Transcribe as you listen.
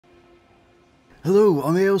Hello,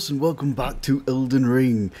 I'm Eos and welcome back to Elden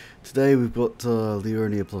Ring. Today we've got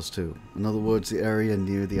Liurnia +2. In other words, the area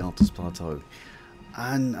near the Altus Plateau.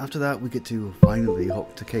 And after that we get to finally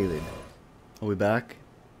hop to Caelid. Are we back?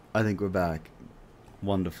 I think we're back.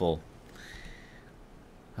 Wonderful.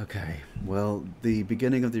 Okay, well, the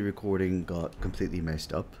beginning of the recording got completely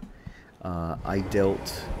messed up. I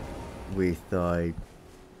dealt with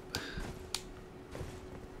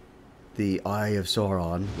the Eye of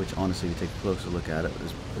Sauron, which honestly, if you take a closer look at it,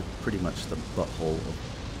 is pretty much the butthole of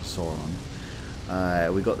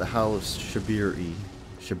Sauron. We got the Howl of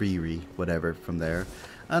Shabiri, whatever, from there.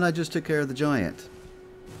 And I just took care of the giant.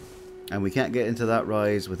 And we can't get into that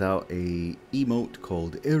rise without a emote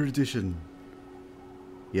called Erudition.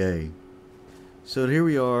 Yay. So here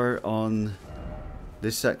we are on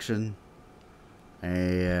this section.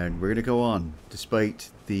 And we're going to go on,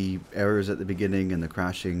 despite the errors at the beginning and the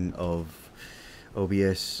crashing of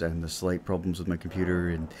OBS and the slight problems with my computer,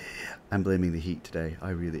 and I'm blaming the heat today.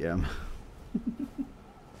 I really am.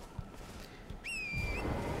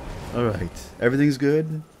 Alright, everything's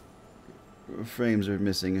good. Frames are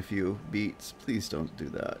missing a few beats. Please don't do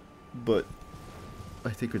that. But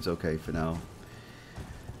I think it's okay for now.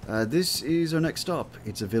 This is our next stop.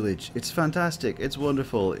 It's a village. It's fantastic. It's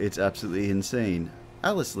wonderful. It's absolutely insane.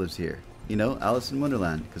 Alice lives here. You know, Alice in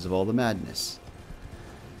Wonderland, because of all the madness.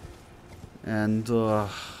 And,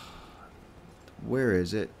 where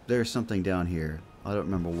is it? There's something down here. I don't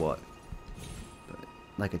remember what. But,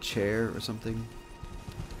 like a chair or something?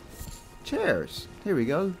 Chairs! Here we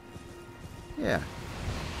go. Yeah.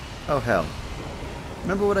 Oh, hell.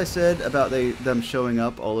 Remember what I said about them showing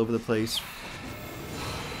up all over the place?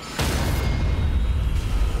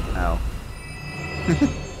 Ow.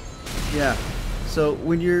 Yeah. So,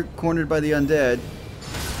 when you're cornered by the undead,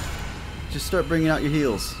 just start bringing out your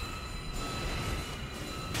heals.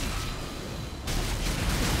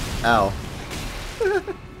 Ow.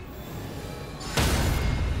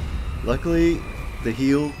 Luckily, the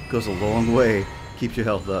heal goes a long way. Keeps your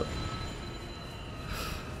health up.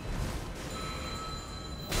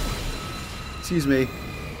 Excuse me.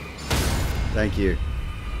 Thank you.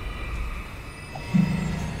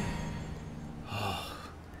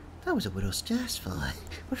 That was a little stressful.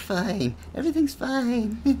 We're fine. Everything's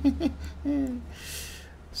fine.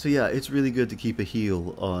 So yeah, it's really good to keep a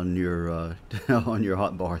heal on your on your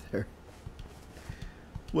hot bar there.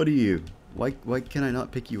 What are you? Why can I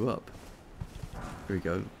not pick you up? Here we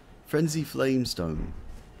go. Frenzy Flamestone.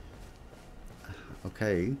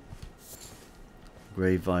 Okay.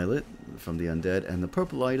 Grey Violet from the undead, and the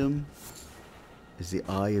purple item is the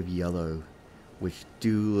Eye of Yellow, which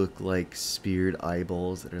do look like speared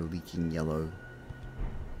eyeballs that are leaking yellow.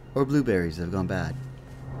 Or blueberries that have gone bad.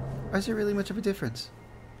 Or is there really much of a difference?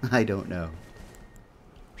 I don't know.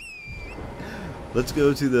 Let's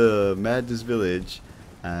go to the Madness Village,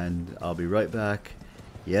 and I'll be right back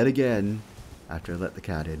yet again after I let the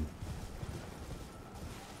cat in.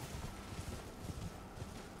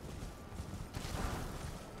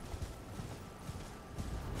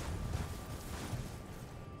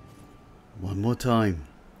 One more time.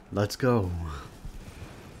 Let's go.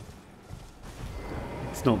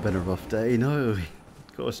 It's not been a rough day, no.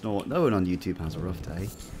 Of course not. No one on YouTube has a rough day.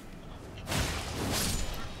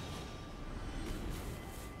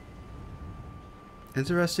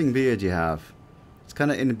 Interesting beard you have. It's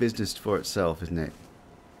kind of in a business for itself, isn't it?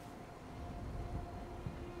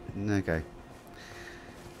 Okay.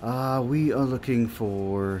 We are looking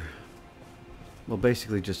for... well,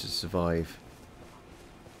 basically just to survive.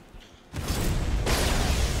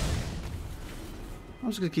 I'm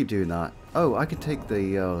just gonna keep doing that. Oh, I can take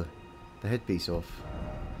the headpiece off.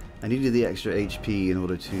 I needed the extra HP in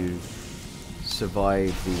order to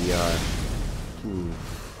survive the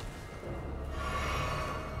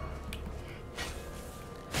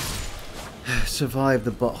survive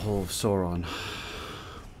the butthole of Sauron.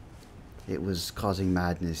 It was causing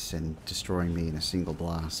madness and destroying me in a single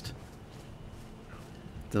blast.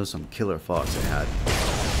 Those some killer thoughts I had.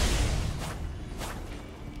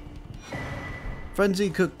 Frenzy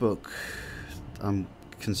Cookbook. I'm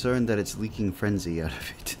concerned that it's leaking frenzy out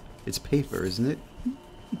of it. It's paper, isn't it?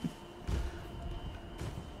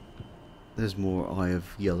 There's more Eye of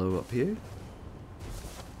Yellow up here.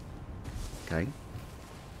 Okay.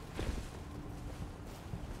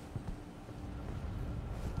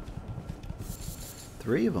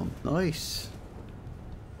 Three of them. Nice.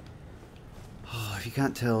 Oh, if you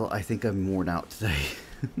can't tell, I think I'm worn out today.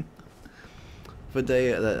 For a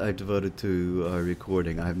day that I've devoted to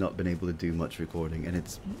recording, I have not been able to do much recording, and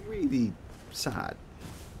it's really sad.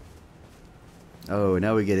 Oh,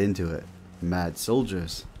 now we get into it. Mad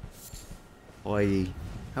soldiers. Oi.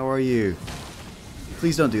 How are you?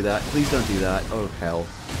 Please don't do that. Please don't do that. Oh, hell.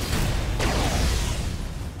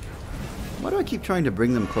 Why do I keep trying to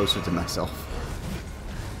bring them closer to myself?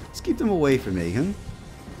 Let's keep them away from me, huh?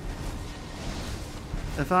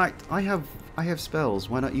 In fact, I have spells.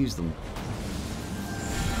 Why not use them?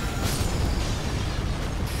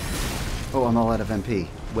 Oh, I'm all out of MP.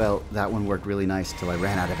 Well, that one worked really nice till I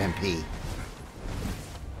ran out of MP.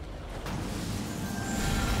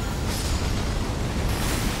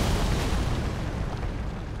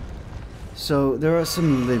 So, there are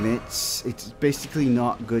some limits. It's basically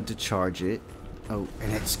not good to charge it. Oh,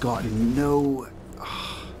 and it's got no...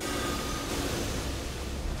 Oh,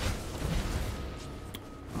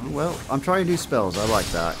 well, I'm trying new spells. I like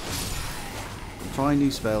that. I'm trying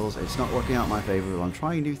new spells. It's not working out in my favor, but I'm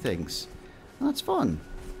trying new things. That's fun.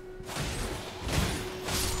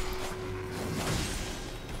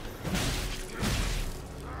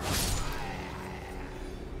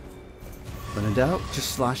 When in doubt,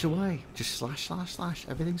 just slash away. Just slash, slash, slash.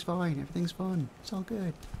 Everything's fine. Everything's fun. It's all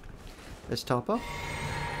good. Let's top up.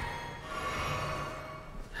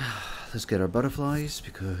 Let's get our butterflies,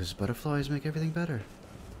 because butterflies make everything better.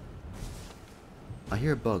 I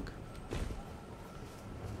hear a bug.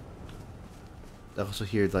 I also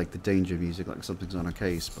hear like the danger music, like something's on our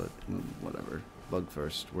case, but whatever. Bug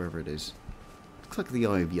first, wherever it is. Click the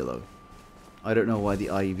eye of yellow. I don't know why the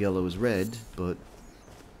eye of yellow is red, but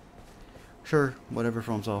sure, whatever.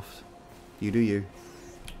 FromSoft, you do you.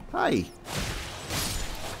 Hi.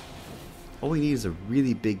 All we need is a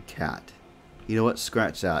really big cat. You know what?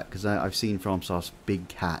 Scratch that, because I've seen FromSoft's big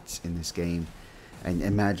cats in this game, and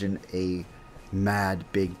imagine a mad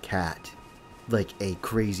big cat, like a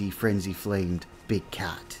crazy frenzy flamed big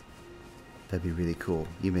cat. That'd be really cool.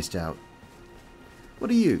 You missed out.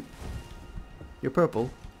 What are you? You're purple.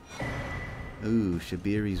 Ooh,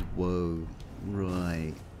 Shabiri's whoa.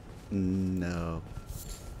 Right. No.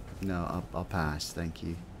 No, I'll pass. Thank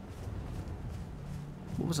you.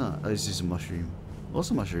 What was that? Oh, it's just a mushroom.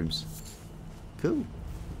 Also mushrooms. Cool.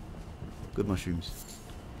 Good mushrooms.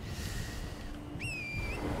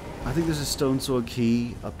 I think there's a stone sword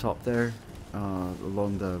key up top there,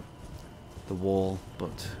 along the wall,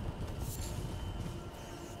 but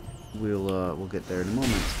we'll get there in a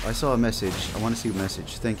moment. I saw a message. I want to see a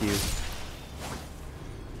message. Thank you.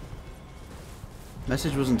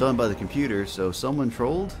 Message wasn't done by the computer, so someone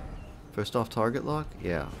trolled. First off, target lock.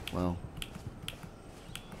 Yeah. Well,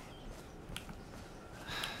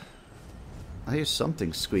 I hear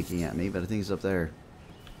something squeaking at me, but I think it's up there.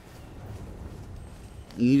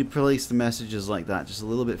 You need to place the messages like that just a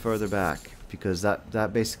little bit further back, because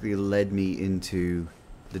that basically led me into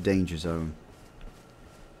the danger zone.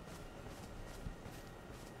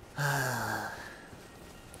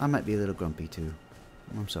 I might be a little grumpy too.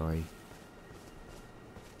 I'm sorry.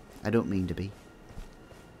 I don't mean to be.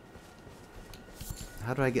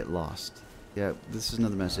 How do I get lost? Yeah, this is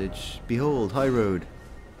another message. Behold, high road.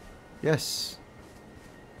 Yes.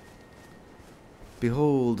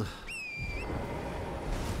 Behold,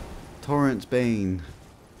 Torrent's Bane.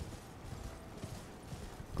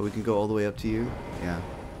 Oh, we can go all the way up to you? Yeah.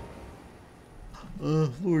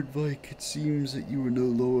 Lord Vike, it seems that you are no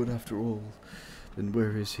lord after all. Then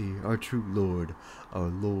where is he, our true lord, our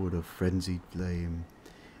lord of frenzied flame?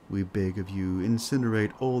 We beg of you,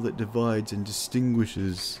 incinerate all that divides and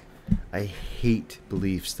distinguishes. I hate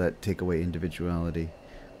beliefs that take away individuality.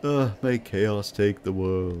 May chaos take the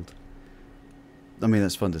world. I mean,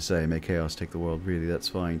 that's fun to say, may chaos take the world, really, that's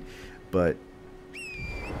fine. But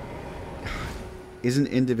isn't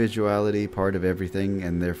individuality part of everything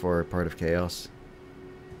and therefore part of chaos?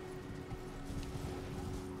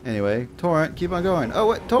 Anyway, Torrent, keep on going. Oh,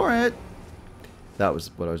 what? Torrent! That was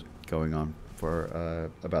what I was going on for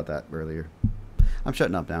about that earlier. I'm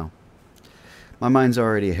shutting up now. My mind's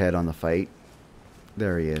already ahead on the fight.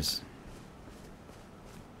 There he is.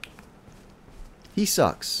 He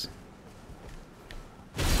sucks.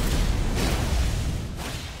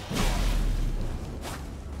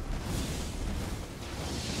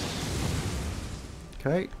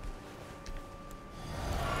 Okay.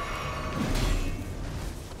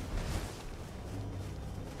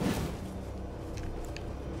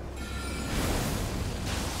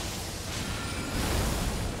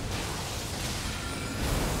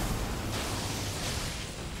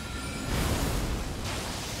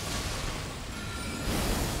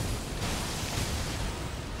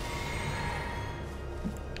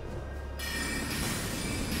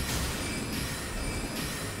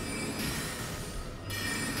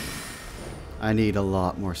 I need a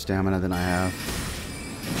lot more stamina than I have.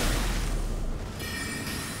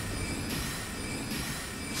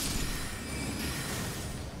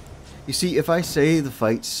 You see, if I say the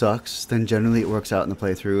fight sucks, then generally it works out in the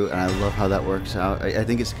playthrough, and I love how that works out. I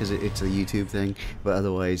think it's because it's a YouTube thing, but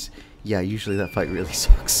otherwise, yeah, usually that fight really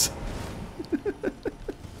sucks.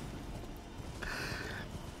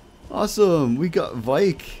 Awesome, we got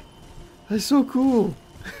Vike. That's so cool.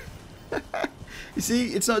 You see,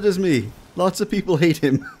 it's not just me. Lots of people hate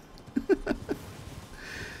him.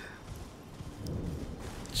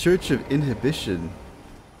 Church of Inhibition.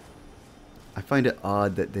 I find it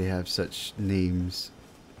odd that they have such names.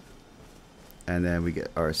 And then we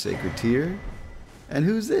get our Sacred Tear. And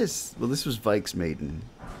who's this? Well, this was Vike's Maiden.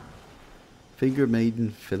 Finger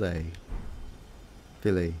Maiden Fillet.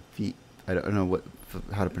 Fillet. Feet. I don't know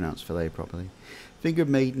how to pronounce fillet properly. Finger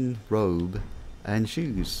Maiden Robe and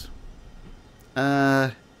Shoes.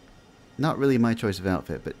 Not really my choice of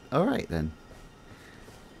outfit, but alright then.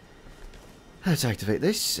 Let's activate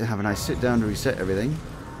this and have a nice sit down to reset everything.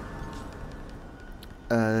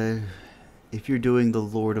 If you're doing the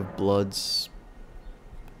Lord of Blood's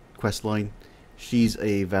questline, she's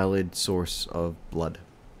a valid source of blood.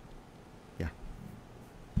 Yeah.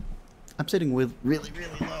 I'm sitting with really,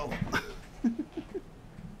 really low.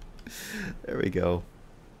 There we go.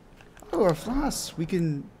 Oh, our floss. We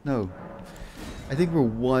can... No. I think we're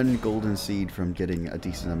one golden seed from getting a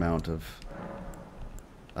decent amount of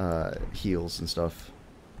heals and stuff.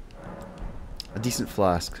 A decent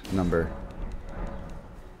flask number.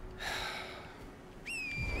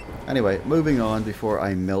 Anyway, moving on before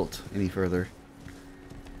I melt any further.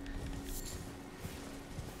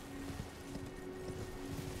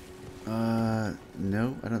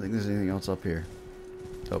 No, I don't think there's anything else up here.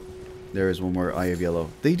 Oh, there is one more Eye of Yellow.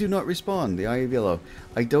 They do not respawn, the Eye of Yellow.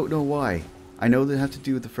 I don't know why. I know they have to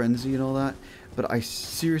do with the frenzy and all that, but I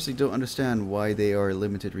seriously don't understand why they are a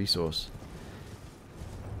limited resource.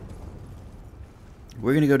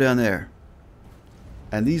 We're going to go down there.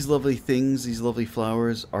 And these lovely things, these lovely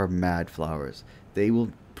flowers, are mad flowers. They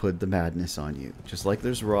will put the madness on you. Just like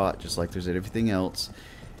there's rot, just like there's everything else,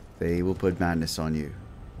 they will put madness on you.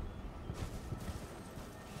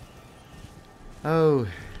 Oh.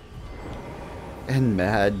 And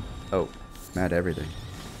mad. Oh, mad everything.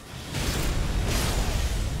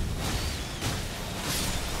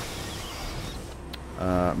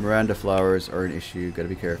 Miranda flowers are an issue, gotta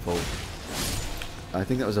be careful. I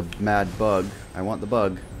think that was a mad bug. I want the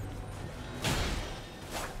bug.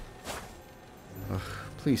 Ugh,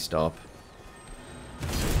 please stop.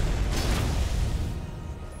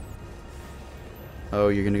 Oh,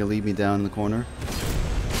 you're gonna leave me down in the corner?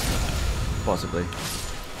 Possibly.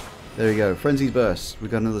 There you go. Frenzy's Burst. We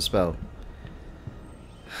got another spell.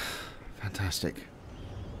 Fantastic.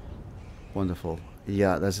 Wonderful.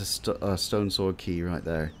 Yeah, there's a stone sword key right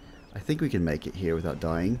there. I think we can make it here without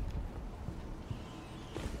dying.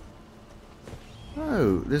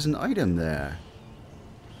 Oh, there's an item there.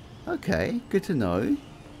 Okay, good to know.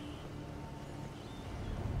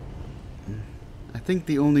 I think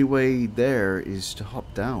the only way there is to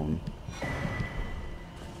hop down.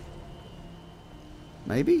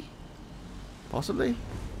 Maybe? Possibly?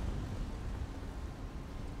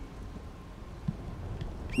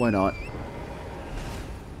 Why not?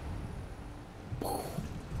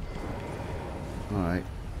 Alright.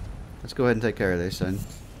 Let's go ahead and take care of this then.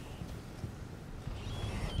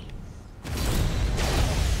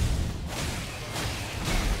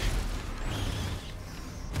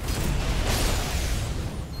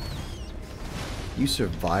 You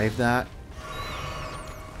survived that?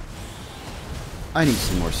 I need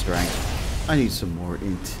some more strength. I need some more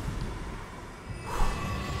int.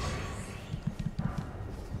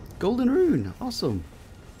 Golden Rune. Awesome.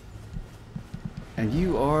 And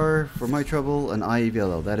you are, for my trouble, an Eye of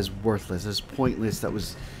Yellow. That is worthless. That's pointless. That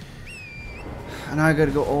was... And I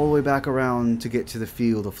gotta go all the way back around to get to the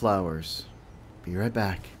Field of Flowers. Be right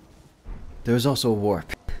back. There's also a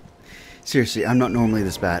warp. Seriously, I'm not normally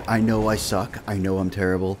this bad. I know I suck. I know I'm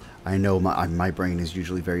terrible. I know my brain is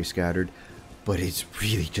usually very scattered. But it's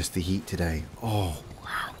really just the heat today. Oh,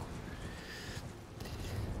 wow.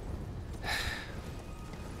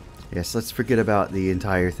 Yes, let's forget about the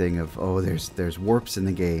entire thing of, oh, there's warps in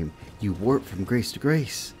the game. You warp from grace to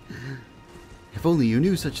grace. If only you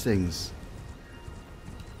knew such things.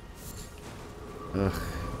 Ugh.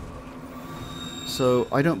 So,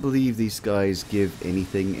 I don't believe these guys give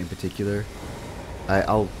anything in particular.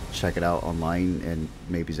 I'll check it out online and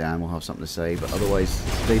maybe Zan will have something to say, but otherwise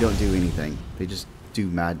they don't do anything. They just do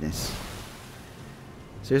madness.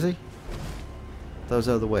 Seriously? That was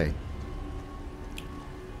out of the way.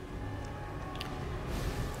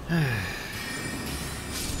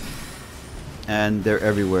 And they're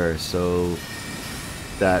everywhere, so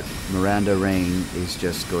that Miranda rain is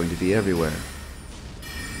just going to be everywhere.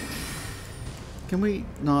 Can we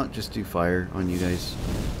not just do fire on you guys?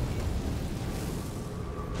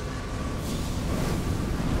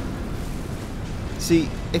 See,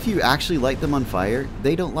 if you actually light them on fire,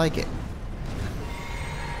 they don't like it.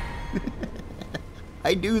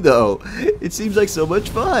 I do though. It seems like so much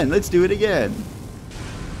fun. Let's do it again.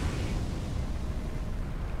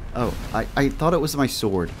 Oh, I thought it was my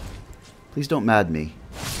sword. Please don't mad me.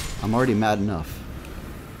 I'm already mad enough.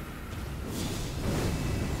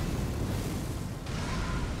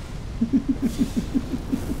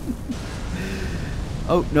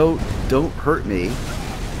 Oh, no, don't hurt me.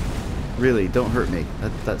 Really, don't hurt me.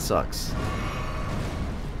 That sucks.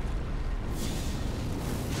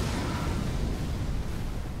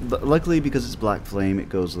 Luckily, because it's black flame, it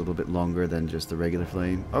goes a little bit longer than just the regular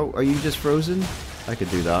flame. Oh, are you just frozen? I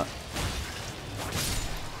could do that.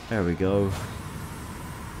 There we go.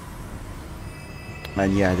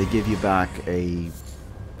 And yeah, they give you back a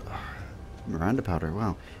Miranda powder.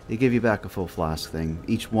 Wow, they give you back a full flask thing.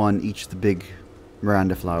 Each the big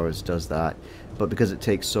Miranda flowers does that. But because it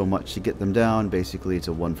takes so much to get them down, basically it's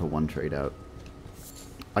a 1-for-1 trade out.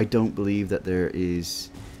 I don't believe that there is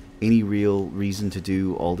any real reason to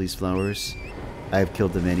do all these flowers. I've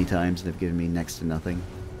killed them many times and they've given me next to nothing.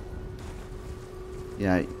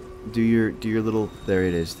 Yeah, do your little, there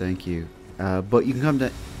it is, thank you. But you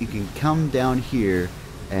can come down here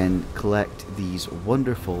and collect these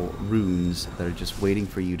wonderful runes that are just waiting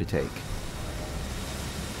for you to take.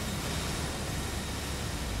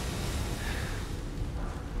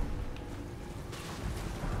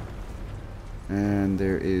 And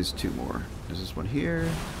there is 2 more. There's this one here.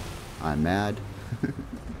 I'm mad.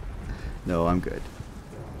 No, I'm good.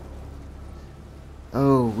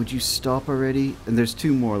 Oh, would you stop already? And there's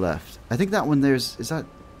 2 more left. I think that one there's... Is that...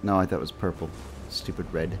 No, I thought it was purple.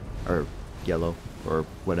 Stupid red. Or yellow. Or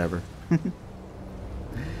whatever.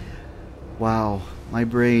 Wow. My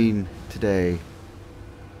brain today.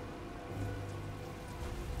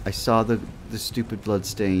 I saw the stupid blood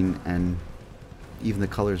stain and even the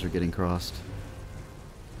colors are getting crossed.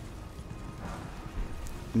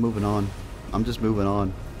 I'm moving on. I'm just moving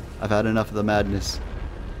on. I've had enough of the madness.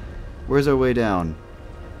 Where's our way down?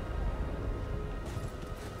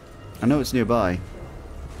 I know it's nearby.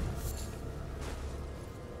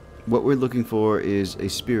 What we're looking for is a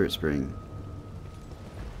spirit spring.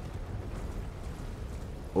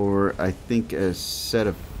 Or I think a set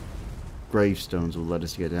of gravestones will let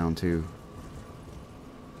us get down too.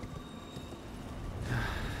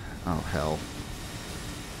 Oh hell.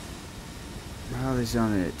 How is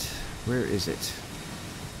on it? Where is it?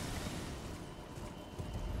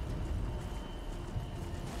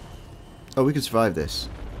 Oh, we can survive this.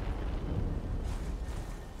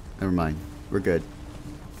 Never mind. We're good.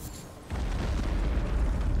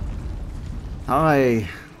 Hi.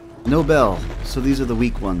 No bell. So these are the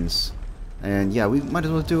weak ones. And yeah, we might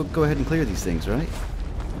as well go ahead and clear these things, right?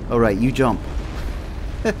 Oh right, you jump.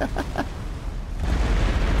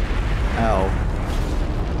 Ow.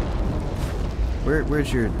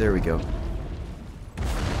 Where's your... There we go.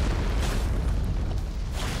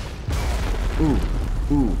 Ooh.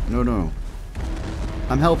 Ooh. No.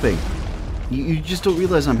 I'm helping. You just don't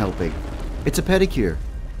realize I'm helping. It's a pedicure.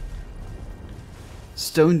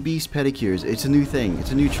 Stone Beast pedicures. It's a new thing.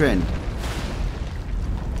 It's a new trend.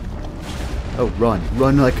 Oh, run.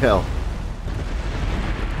 Run like hell.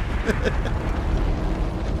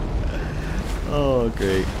 Oh,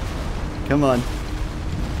 great. Come on.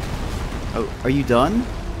 Oh, are you done?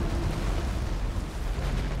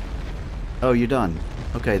 Oh, you're done.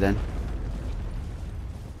 Okay, then.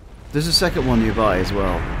 There's a second one nearby as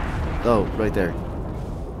well. Oh, right there.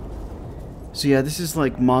 So yeah, this is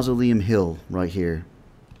like Mausoleum Hill right here.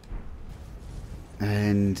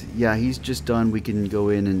 And yeah, he's just done. We can go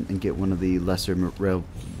in and get one of the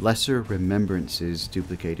lesser remembrances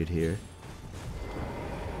duplicated here.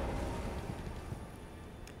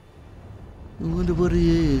 I wonder what it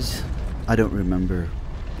is. I don't remember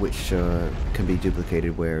which can be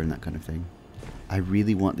duplicated where and that kind of thing. I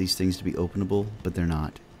really want these things to be openable, but they're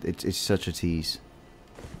not. It's such a tease.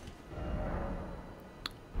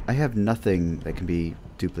 I have nothing that can be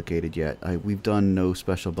duplicated yet. We've done no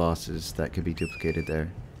special bosses that can be duplicated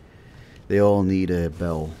there. They all need a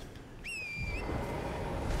bell.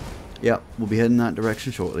 Yep, we'll be heading that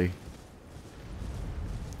direction shortly.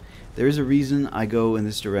 There is a reason I go in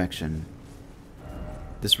this direction.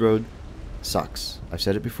 This road sucks. I've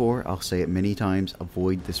said it before, I'll say it many times,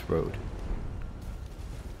 avoid this road.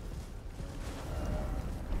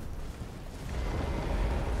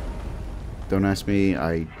 Don't ask me,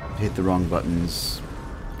 I hit the wrong buttons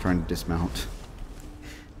trying to dismount.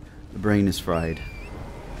 The brain is fried.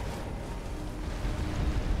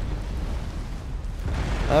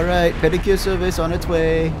 Alright, pedicure service on its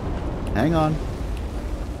way. Hang on.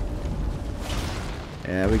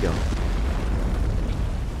 There we go.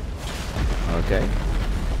 Okay.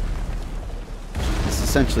 It's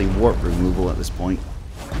essentially warp removal at this point.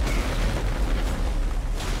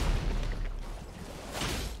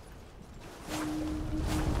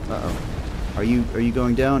 Uh-oh. Are you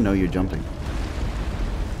going down? No, you're jumping.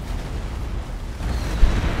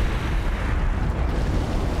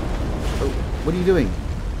 Oh, what are you doing?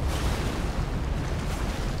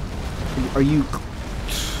 Are you...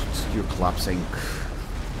 You're collapsing.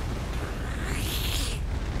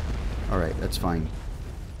 Alright, that's fine.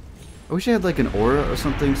 I wish I had like an aura or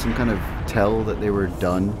something, some kind of tell that they were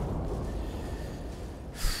done.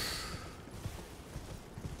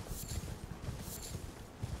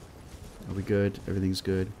 Are we good? Everything's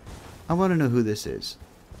good. I want to know who this is.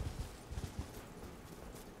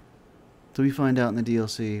 Do we find out in the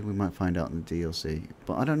DLC? We might find out in the DLC.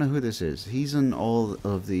 But I don't know who this is. He's in all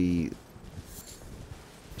of the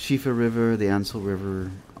Shifa River, the Ansel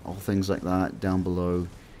River, all things like that down below.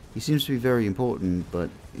 He seems to be very important, but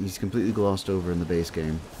he's completely glossed over in the base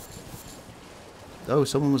game. Oh,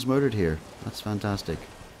 someone was murdered here. That's fantastic.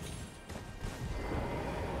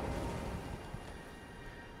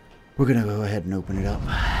 We're gonna go ahead and open it up.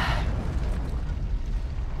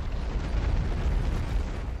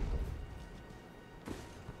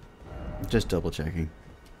 Just double checking.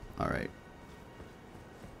 Alright.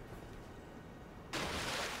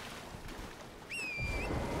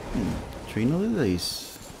 Trina lilies.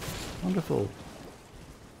 Wonderful.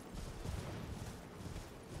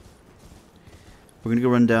 We're gonna go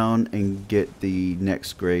run down and get the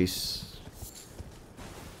next grace.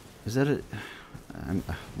 Is that it?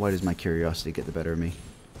 Why does my curiosity get the better of me?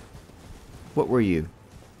 What were you?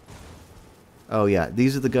 Oh yeah,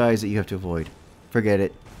 these are the guys that you have to avoid. Forget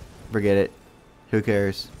it. Forget it. Who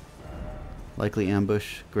cares? Likely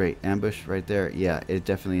ambush. Great. Ambush right there. Yeah, it's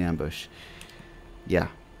definitely ambush. Yeah.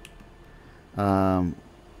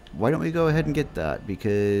 Why don't we go ahead and get that?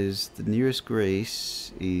 Because the nearest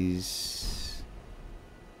grace is...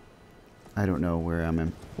 I don't know where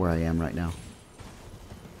I am right now.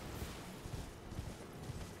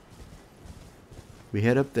 We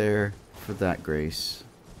head up there for that grace.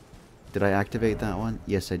 Did I activate that one?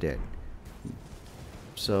 Yes, I did.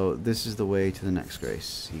 So this is the way to the next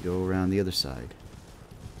grace. You go around the other side.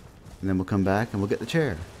 And then we'll come back and we'll get the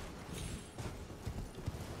chair.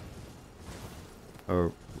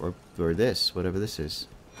 Or this, whatever this is.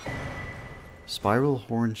 Spiral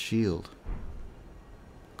Horn Shield.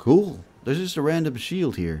 Cool. There's just a random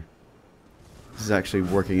shield here. This is actually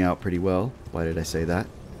working out pretty well. Why did I say that?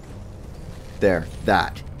 There.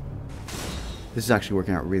 That. This is actually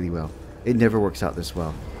working out really well. It never works out this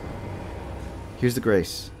well. Here's the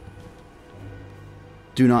grace.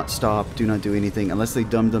 Do not stop. Do not do anything. Unless they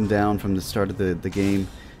dumb them down from the start of the game.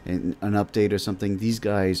 And an update or something. These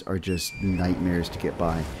guys are just nightmares to get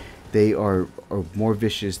by. They are more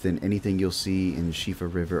vicious than anything you'll see in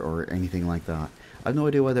Shifa River or anything like that. I have no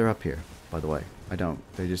idea why they're up here, by the way. I don't.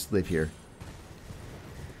 They just live here.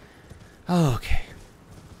 Okay.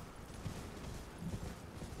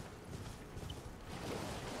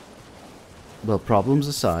 Well, problems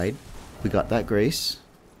aside, we got that grace.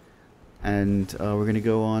 And we're going to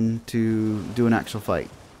go on to do an actual fight.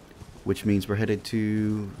 Which means we're headed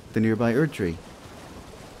to the nearby Erd Tree.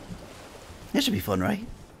 That should be fun, right?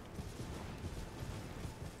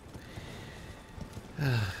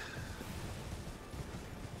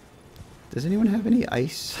 Does anyone have any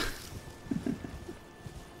ice?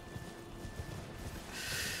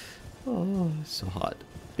 Oh, it's so hot.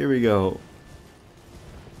 Here we go.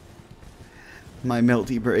 My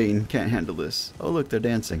melty brain can't handle this. Oh, look, they're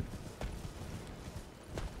dancing.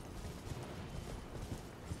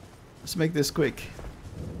 Let's make this quick.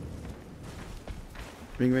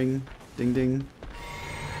 Ring ring, ding ding.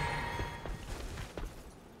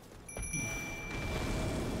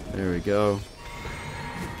 There we go.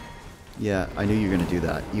 Yeah, I knew you were going to do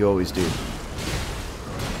that. You always do.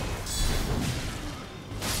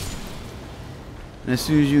 And as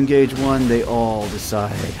soon as you engage one, they all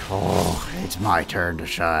decide, oh, it's my turn to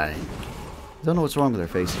shine. I don't know what's wrong with their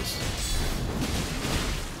faces.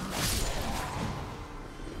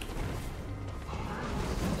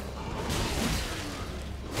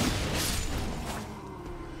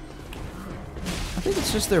 I think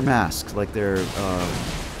it's just their masks, like their,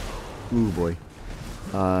 ooh boy,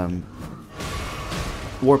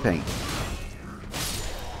 war paint.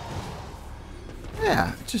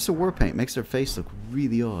 Yeah, it's just a war paint. Makes their face look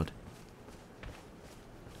really odd.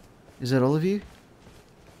 Is that all of you?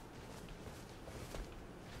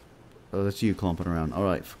 Oh, that's you clomping around.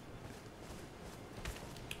 Alright.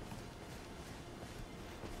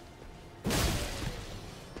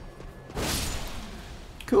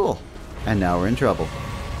 Cool. And now we're in trouble.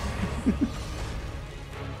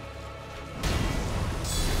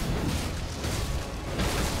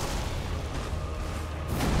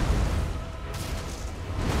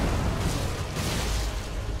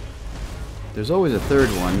 There's always a third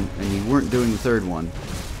one, and you weren't doing the third one.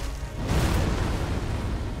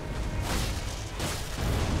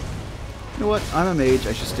 You know what? I'm a mage.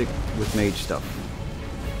 I should stick with mage stuff.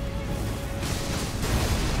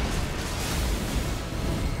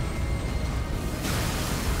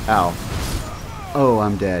 Ow. Oh,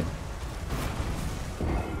 I'm dead.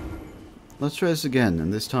 Let's try this again,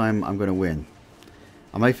 and this time I'm going to win.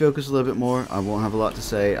 I might focus a little bit more. I won't have a lot to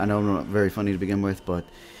say. I know I'm not very funny to begin with, but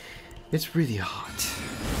it's really hot.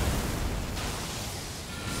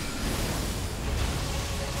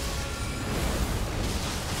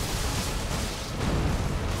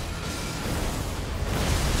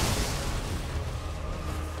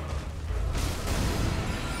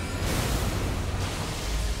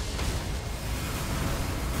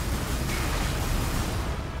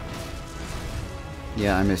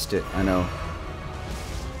 Yeah, I missed it. I know.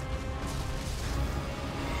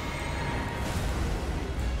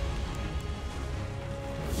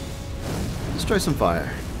 Let's try some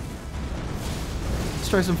fire. Let's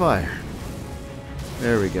try some fire.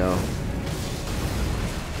 There we go.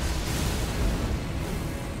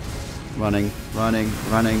 Running, running,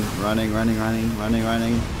 running, running, running, running, running,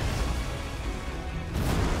 running.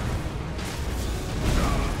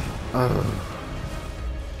 Oh.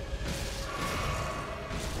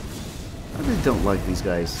 I really don't like these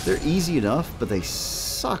guys. They're easy enough, but they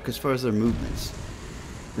suck as far as their movements.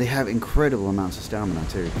 They have incredible amounts of stamina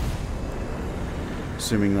too.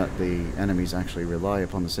 Assuming that the enemies actually rely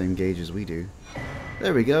upon the same gauge as we do.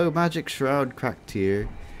 There we go. Magic Shroud, Cracked Tear,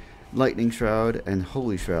 Lightning Shroud, and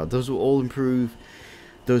Holy Shroud. Those will all improve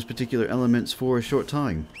those particular elements for a short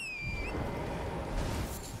time.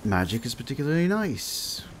 Magic is particularly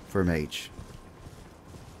nice for a mage.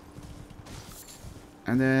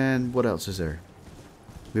 And then, what else is there?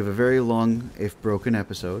 We have a very long, if broken,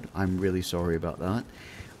 episode. I'm really sorry about that.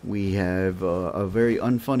 We have a very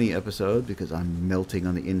unfunny episode because I'm melting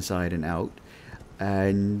on the inside and out.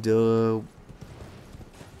 And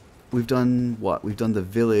we've done what? We've done the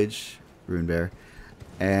village, Runebear,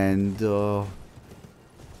 and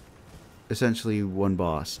essentially one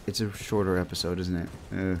boss. It's a shorter episode, isn't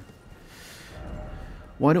it?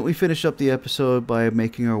 Why don't we finish up the episode by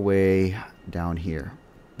making our way down here?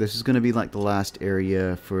 This is going to be like the last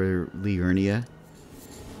area for Liurnia.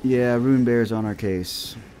 Yeah, Runebear's on our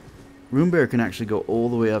case. Runebear can actually go all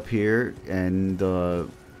the way up here, and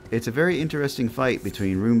it's a very interesting fight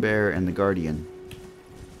between Runebear and the Guardian.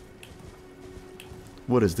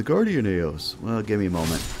 What is the Guardian, Eos? Well, give me a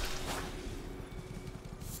moment.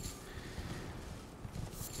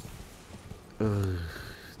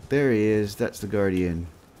 There he is. That's the Guardian.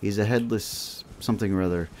 He's a headless something or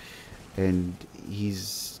other, and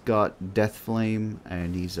he's got Death Flame,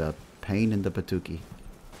 and he's a pain in the patookie.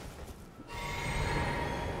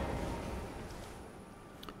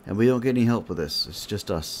 And we don't get any help with this. It's just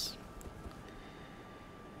us.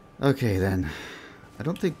 Okay, then. I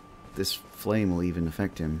don't think this flame will even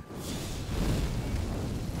affect him.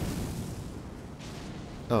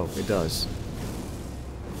 Oh, it does.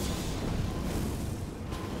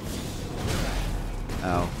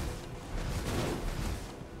 Ow.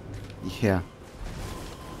 Yeah.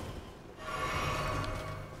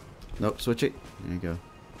 Nope, switch it. There you go.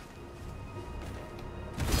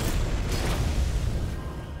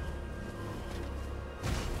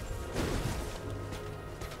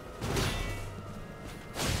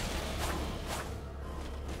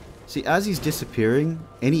 See, as he's disappearing,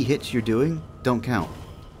 any hits you're doing don't count.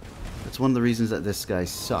 That's one of the reasons that this guy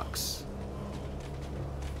sucks.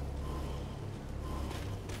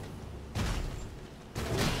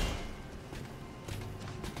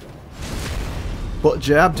 Butt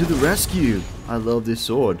jab to the rescue! I love this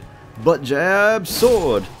sword. Butt jab,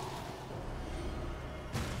 sword!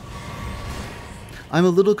 I'm a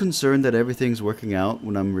little concerned that everything's working out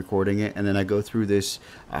when I'm recording it, and then I go through this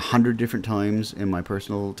 100 different times in my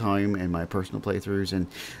personal time and my personal playthroughs, and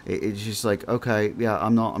it's just like, okay, yeah,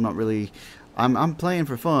 I'm not really, I'm playing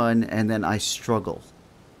for fun, and then I struggle.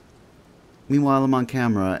 Meanwhile, I'm on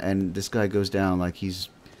camera, and this guy goes down like he's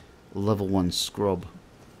level 1 scrub.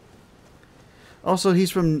 Also,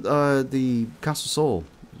 he's from the Castle Soul.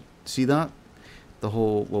 See that? The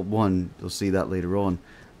whole, well, one, you'll see that later on.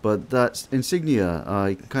 But that's insignia.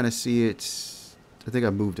 You can kind of see it. I think I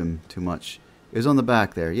moved him too much. It was on the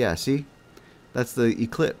back there. Yeah, see? That's the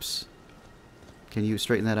eclipse. Can you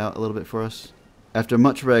straighten that out a little bit for us? After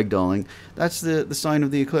much ragdolling, that's the sign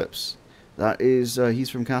of the eclipse. That is, he's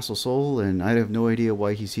from Castle Soul, and I have no idea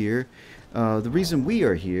why he's here. The reason we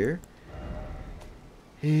are here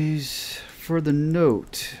is for the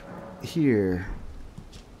note here.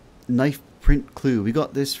 Knife print clue. We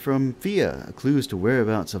got this from Fia. A clue as to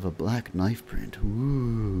whereabouts of a black knife print.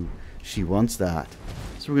 Ooh, she wants that.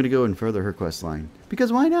 So we're going to go and further her quest line.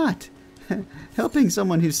 Because why not? Helping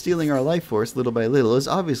someone who's stealing our life force little by little is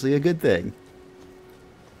obviously a good thing.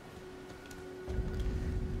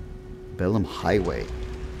 Bellum Highway.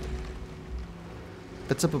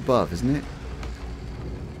 That's up above, isn't it?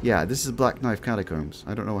 Yeah, this is Black Knife Catacombs.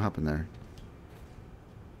 I don't know what happened there.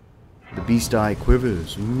 The Beast Eye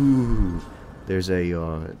Quivers. Ooh. There's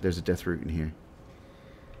a death root in here.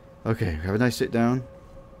 Okay, have a nice sit down.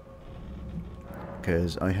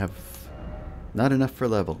 Because I have not enough for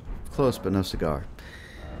level. Close, but no cigar.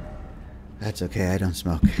 That's okay, I don't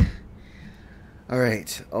smoke.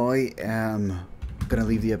 Alright, I am gonna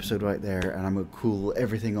leave the episode right there, and I'm gonna cool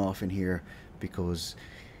everything off in here because,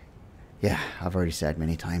 yeah, I've already said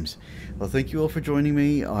many times. Well, thank you all for joining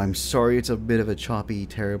me. I'm sorry it's a bit of a choppy,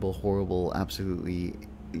 terrible, horrible, absolutely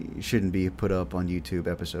shouldn't be put up on YouTube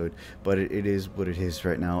episode, but it is what it is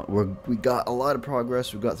right now. We got a lot of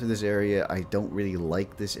progress. We got through this area. I don't really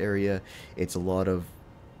like this area. It's a lot of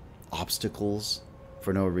obstacles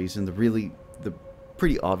for no reason. The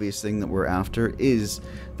pretty obvious thing that we're after is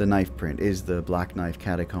the knife print, is the Black Knife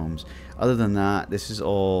Catacombs. Other than that, this is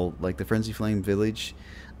all like the Frenzy Flame Village.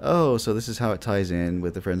 Oh, so this is how it ties in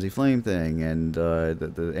with the Frenzy Flame thing, and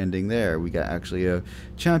the ending there. We got actually a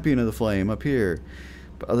Champion of the Flame up here.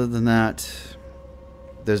 But other than that,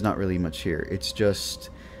 there's not really much here. It's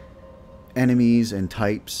just enemies and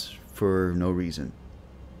types for no reason.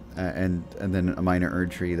 And then a minor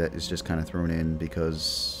Erd tree that is just kind of thrown in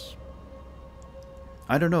because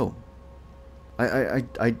I don't know.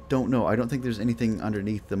 I don't know. I don't think there's anything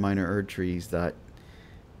underneath the minor Erd trees that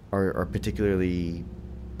are particularly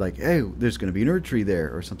like, hey, there's going to be an Erd tree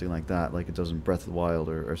there or something like that, like it does in Breath of the Wild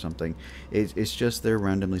or something. It's just they're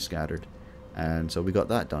randomly scattered. And so we got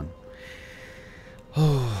that done.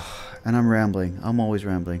 Oh, and I'm rambling. I'm always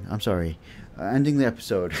rambling. I'm sorry. Ending the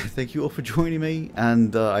episode. Thank you all for joining me,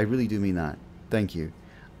 and I really do mean that. Thank you.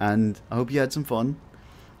 And I hope you had some fun.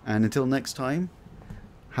 And until next time,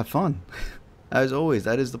 have fun. As always,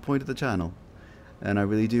 that is the point of the channel. And I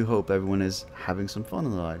really do hope everyone is having some fun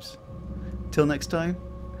in their lives. Till next time,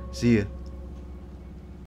 see ya.